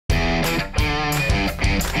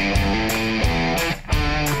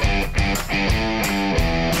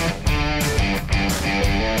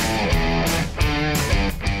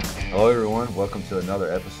Welcome to another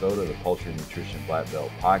episode of the Poultry Nutrition Blackbelt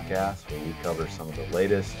Podcast, where we cover some of the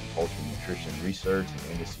latest in poultry nutrition research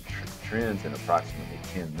and industry trends in approximately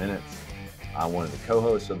 10 minutes. I'm one of the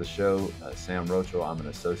co-hosts of the show, Sam Rochel. I'm an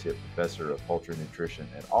associate professor of poultry nutrition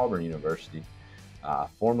at Auburn University.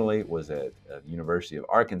 Formerly was at the University of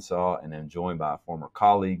Arkansas, and am joined by a former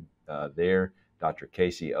colleague there, Dr.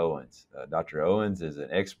 Casey Owens. Dr. Owens is an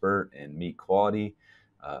expert in meat quality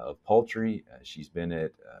of poultry. She's been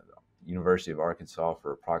at University of Arkansas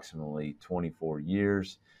for approximately 24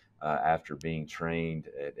 years after being trained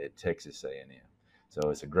at Texas A&M. So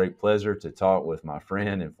it's a great pleasure to talk with my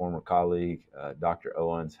friend and former colleague, Dr.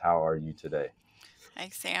 Owens. How are you today?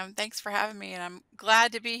 Thanks, Sam. Thanks for having me, and I'm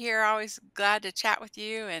glad to be here. Always glad to chat with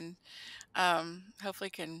you, and hopefully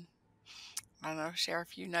can, I don't know, share a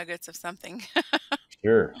few nuggets of something.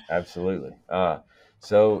 Sure, absolutely.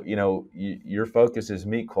 Your focus is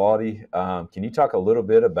meat quality. Can you talk a little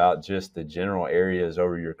bit about just the general areas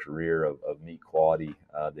over your career of meat quality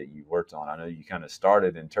that you worked on? I know you kind of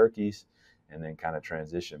started in turkeys and then kind of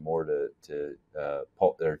transitioned more to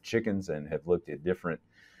their chickens, and have looked at different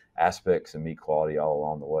aspects of meat quality all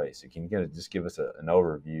along the way. So can you kind of just give us an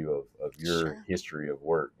overview of your Sure. history of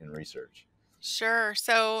work and research? Sure.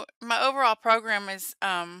 So my overall program is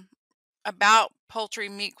about poultry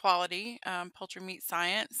meat quality, poultry meat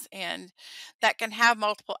science, and that can have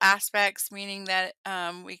multiple aspects, meaning that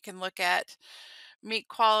we can look at meat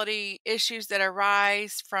quality issues that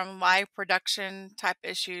arise from live production type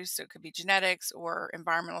issues. So it could be genetics or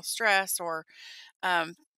environmental stress or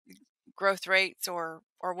um, growth rates or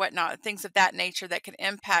whatnot, things of that nature that can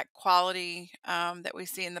impact quality that we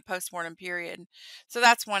see in the postmortem period. So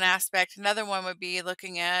that's one aspect. Another one would be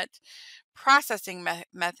looking at processing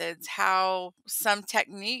methods, how some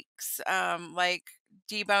techniques like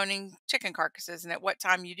deboning chicken carcasses and at what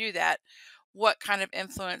time you do that, what kind of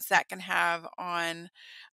influence that can have on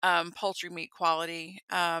poultry meat quality.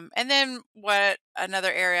 And then what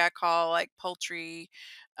another area I call like poultry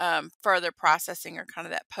further processing, or kind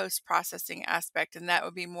of that post processing aspect. And that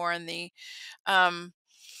would be more in the um,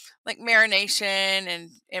 like marination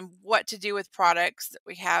and what to do with products that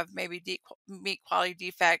we have maybe meat quality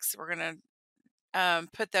defects. We're going to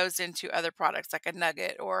put those into other products like a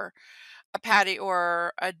nugget or a patty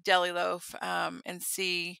or a deli loaf, and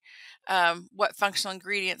see what functional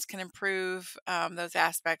ingredients can improve those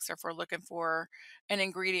aspects, or if we're looking for an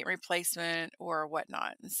ingredient replacement or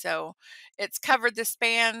whatnot. And so it's covered the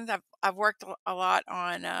span. I've worked a lot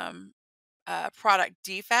on product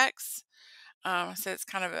defects. So it's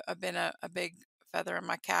kind of been a big feather in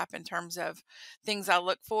my cap in terms of things I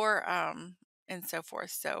look for, and so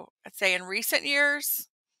forth. So I'd say in recent years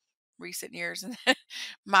and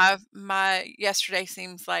my yesterday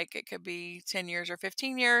seems like it could be 10 years or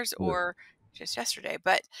 15 years Yeah. or just yesterday,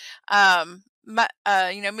 but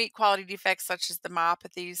meat quality defects such as the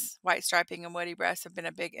myopathies, white striping, and woody breast have been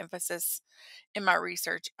a big emphasis in my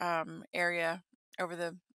research area over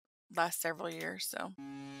the last several years. So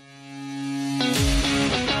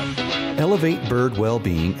Elevate bird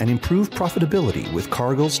well-being and improve profitability with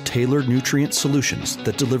Cargill's tailored nutrient solutions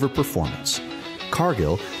that deliver performance.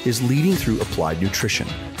 Cargill is leading through applied nutrition,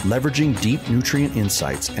 leveraging deep nutrient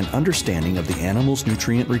insights and understanding of the animal's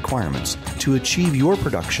nutrient requirements to achieve your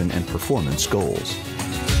production and performance goals.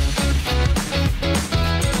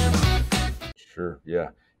 Sure, yeah.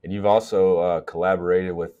 And you've also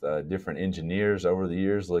collaborated with different engineers over the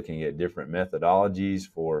years, looking at different methodologies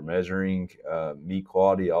for measuring meat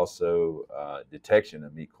quality, also detection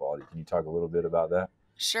of meat quality. Can you talk a little bit about that?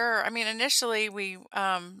 sure. I mean, initially we,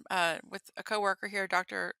 with a coworker here,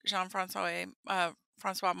 Dr. Francois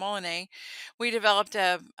Molinet, we developed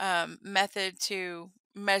a method to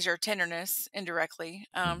measure tenderness indirectly.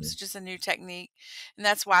 Hmm. So just a new technique, and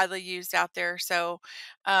that's widely used out there. So,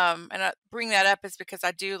 and I bring that up is because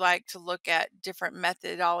I do like to look at different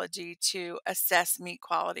methodology to assess meat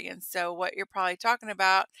quality. And so, what you're probably talking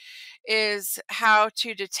about is how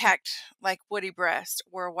to detect like woody breast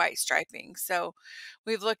or white striping. So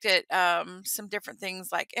we've looked at some different things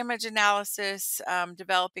like image analysis,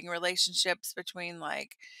 developing relationships between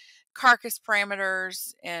like carcass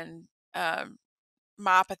parameters and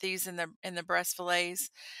myopathies in the breast fillets,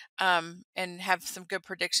 and have some good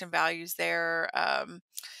prediction values there.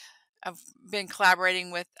 I've been collaborating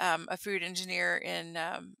with a food engineer in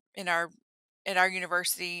our at our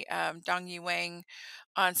university, Dong Yi Wang,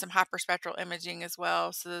 on some hyperspectral imaging as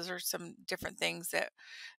well. So those are some different things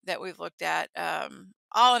that we've looked at,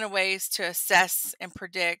 all in a ways to assess and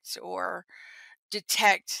predict or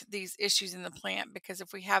detect these issues in the plant. Because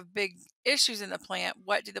if we have big issues in the plant,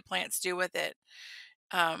 what do the plants do with it?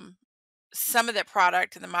 Um, some of the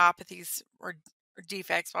product and the myopathies or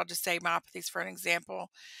defects, I'll just say myopathies for an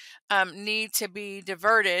example, need to be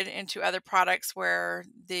diverted into other products where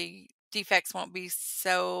the defects won't be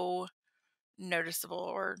so noticeable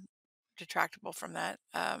or detractable from that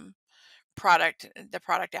product, the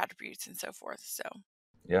product attributes and so forth. So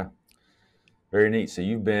Yeah. Very neat. So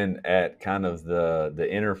you've been at kind of the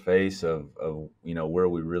interface of where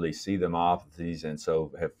we really see the myopathies, and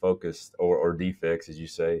so have focused or defects, as you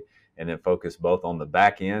say, and then focused both on the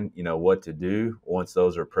back end, what to do once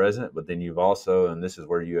those are present. But then you've also, and this is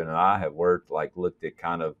where you and I have worked, like looked at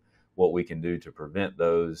kind of what we can do to prevent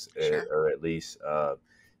those, Sure. or at least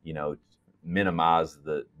minimize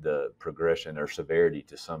the progression or severity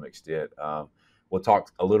to some extent. We'll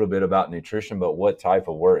talk a little bit about nutrition, but what type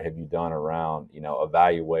of work have you done around,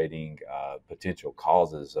 evaluating potential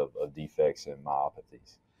causes of defects and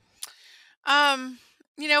myopathies?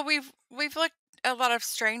 We've looked at a lot of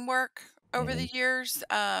strain work over the Mm-hmm. years.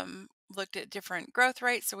 Looked at different growth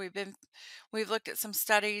rates. So we've looked at some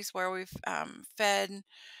studies where we've fed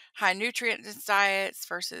high nutrient dense diets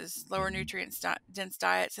versus lower nutrient dense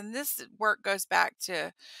diets, and this work goes back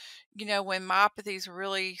to when myopathies were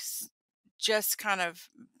really just kind of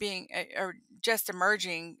being or just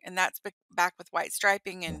emerging, and that's back with white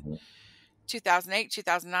striping in Mm-hmm. 2008,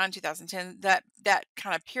 2009, 2010, that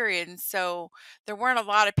kind of period. And so there weren't a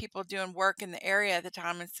lot of people doing work in the area at the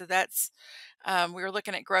time. And so that's, we were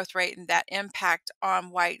looking at growth rate and that impact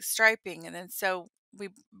on white striping. And then so we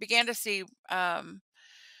began to see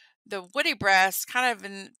the woody breast kind of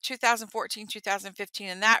in 2014, 2015,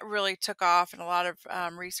 and that really took off. And a lot of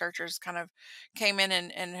researchers kind of came in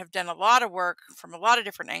and have done a lot of work from a lot of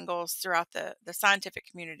different angles throughout the scientific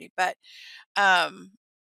community. But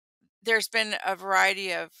there's been a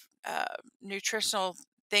variety of nutritional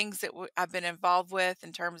things that I've been involved with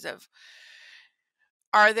in terms of,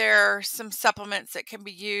 are there some supplements that can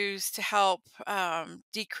be used to help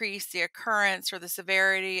decrease the occurrence or the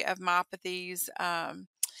severity of myopathies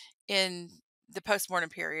in the postmortem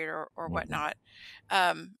period or Mm-hmm. whatnot.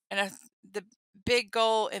 The big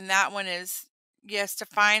goal in that one is, yes, to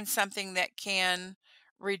find something that can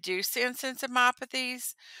reduce the incidence of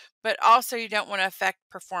myopathies, but also you don't want to affect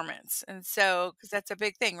performance. And so, because that's a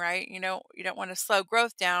big thing, right? You don't want to slow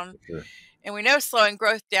growth down. For sure. And we know slowing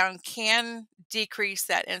growth down can decrease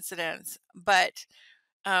that incidence, but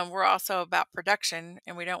we're also about production,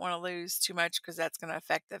 and we don't want to lose too much because that's going to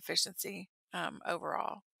affect the efficiency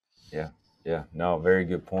overall. Yeah. Yeah. No, very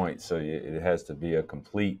good point. So it has to be a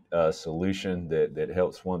complete solution that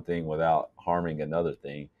helps one thing without harming another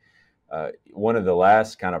thing. One of the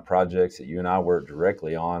last kind of projects that you and I worked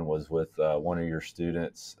directly on was with one of your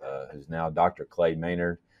students, who's now Dr. Clay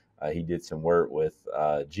Maynard. He did some work with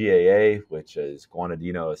GAA, which is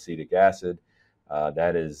guanidinoacetic acid.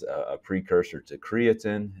 That is a precursor to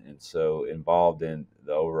creatine, and so involved in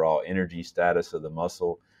the overall energy status of the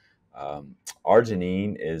muscle.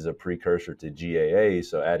 Arginine is a precursor to GAA,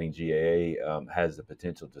 so adding GAA has the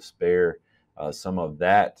potential to spare some of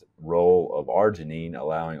that role of arginine,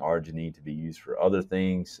 allowing arginine to be used for other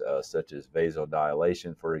things, such as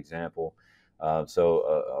vasodilation, for example.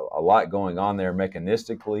 So a lot going on there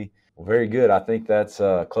mechanistically. Well, very good. I think that's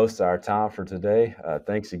close to our time for today.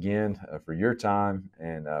 Thanks again for your time,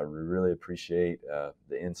 and we really appreciate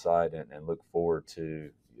the insight and look forward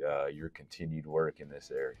to your continued work in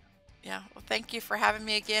this area. Yeah, well, thank you for having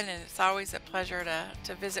me again, and it's always a pleasure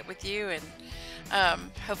to visit with you, and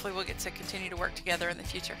hopefully we'll get to continue to work together in the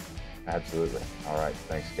future. Absolutely. All right.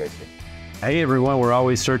 Thanks, Casey. Hey everyone, we're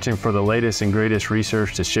always searching for the latest and greatest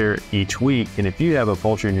research to share each week. And if you have a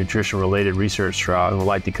poultry nutrition related research trial and would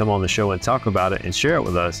like to come on the show and talk about it and share it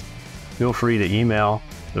with us, feel free to email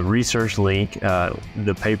the research link,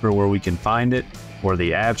 the paper where we can find it, or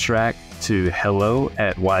the abstract to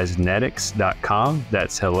hello@wisenetics.com.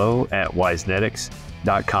 That's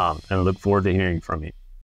hello@wisenetics.com. And I look forward to hearing from you.